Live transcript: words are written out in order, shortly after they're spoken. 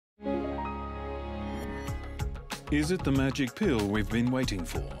Is it the magic pill we've been waiting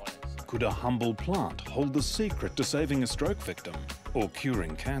for? Could a humble plant hold the secret to saving a stroke victim or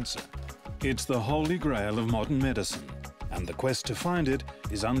curing cancer? It's the holy grail of modern medicine, and the quest to find it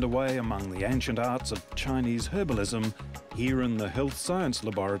is underway among the ancient arts of Chinese herbalism here in the health science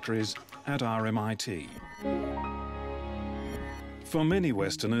laboratories at RMIT. For many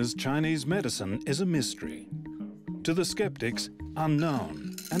Westerners, Chinese medicine is a mystery. To the skeptics,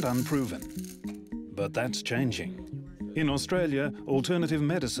 unknown and unproven. But that's changing. In Australia, alternative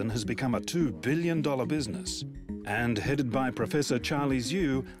medicine has become a $2 billion business. And headed by Professor Charlie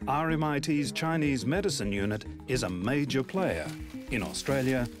Zhu, RMIT's Chinese Medicine Unit is a major player in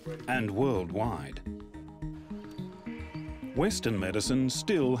Australia and worldwide. Western medicine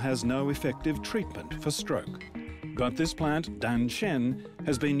still has no effective treatment for stroke. But this plant, danshen,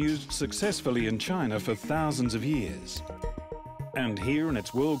 has been used successfully in China for thousands of years. And here in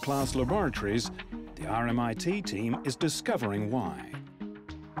its world-class laboratories, the RMIT team is discovering why.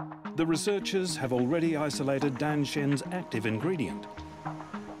 The researchers have already isolated danshen's active ingredient.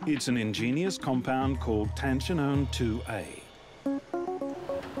 It's an ingenious compound called tanshenone 2A.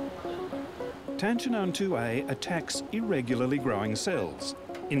 Tanshenone 2A attacks irregularly growing cells,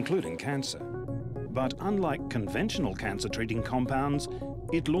 including cancer. But unlike conventional cancer-treating compounds,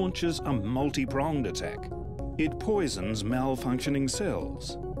 it launches a multi-pronged attack. It poisons malfunctioning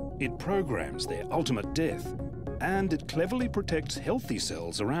cells. It programs their ultimate death, and it cleverly protects healthy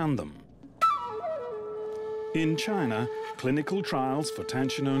cells around them. In China, clinical trials for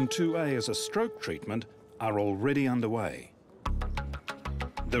tanshenone 2A as a stroke treatment are already underway.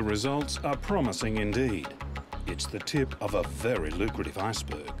 The results are promising indeed. It's the tip of a very lucrative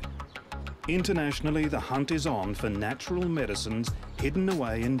iceberg. Internationally, the hunt is on for natural medicines hidden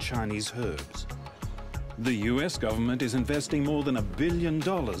away in Chinese herbs. The US government is investing more than $1 billion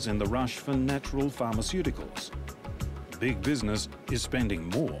in the rush for natural pharmaceuticals. Big business is spending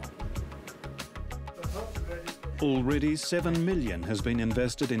more. Already $7 million has been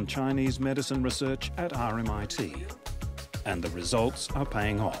invested in Chinese medicine research at RMIT, and the results are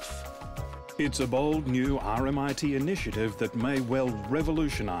paying off. It's a bold new RMIT initiative that may well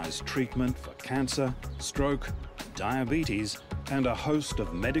revolutionize treatment for cancer, stroke, diabetes, and a host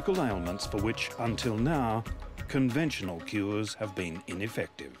of medical ailments for which, until now, conventional cures have been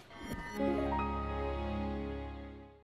ineffective.